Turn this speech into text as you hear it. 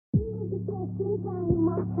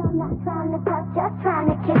Just trying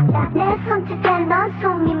to kiss ya. 내 손짓에 넌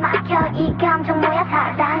숨이 막혀. 이 감정 뭐야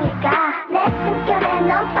사랑일까? 내 숨결에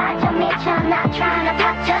넌 빠져 미쳐. Not trying to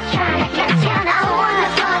touch, just trying to kiss ya. I wanna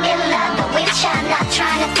fall in love with ya. Not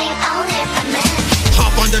trying to think only for me.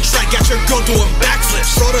 Hop on the track, got your girl doing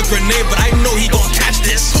backflips. Throw the grenade, but I know he gon' catch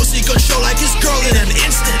this. Pussy gon' show like his girl in an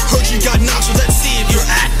instant. Heard you got knocked, so let's see if you're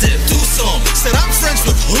active. Do some. Said I'm friends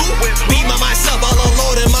with who? Be by myself, all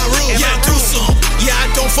alone in my room. Yeah, do some. Yeah,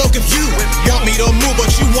 I don't fuck with you. Want me to move,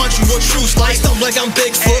 but you want you a true slice. Stump like I'm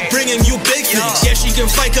Bigfoot, bringing you big things. Yeah, she can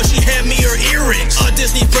fight cause she hand me her earrings. A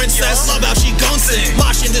Disney princess, love how she gon' sing.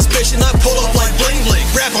 Moshing this bitch and I pull up like bling bling.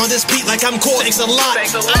 Rap on this beat like I'm cool, thanks a lot.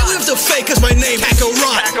 I live to fake cause my name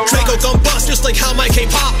Kakarot. Draco gon' bust just like how my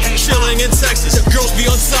K-pop. Chilling in Texas, the girls be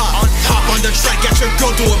on top. Hop on the track, got your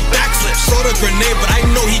girl doing backflips. Throw the grenade, but I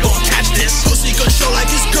know he gon' catch this. Pussy gon' show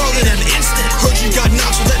like his girl in an instant. Heard you got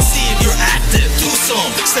knocked, so let's see if you're active. Do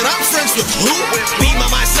some. Said I'm friends with who? Be by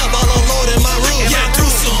myself, all alone in my room. Yeah, do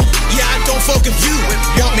some. Yeah, I don't fuck with you.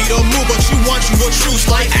 Want me to move, but you want you a truce.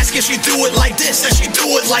 Like, ask if she do it like this, and she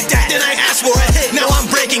do it like that. Then I ask for a hit, now I'm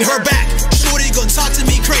breaking her back. Shorty gon' talk to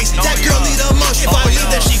me crazy. That girl need a munch. If I leave,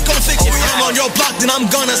 then she gon' fix it. I'm on your block, then I'm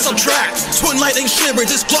gonna subtract. Twin lightning shiver,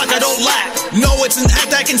 this block I don't lack. No, it's an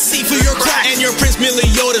act I can see through your crack. And your Prince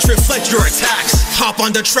Meliodas reflect your attacks. Hop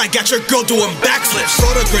on the track, got your girl doing backflips. Throw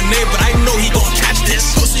the grenade, but I know he gon' catch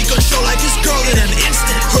this. Pussy gon' show like his girl in an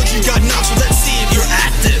instant. Heard you got knocked, so let's see if you're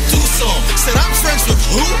active. Do some. Said I'm friends with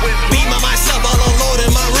who? Be by myself, all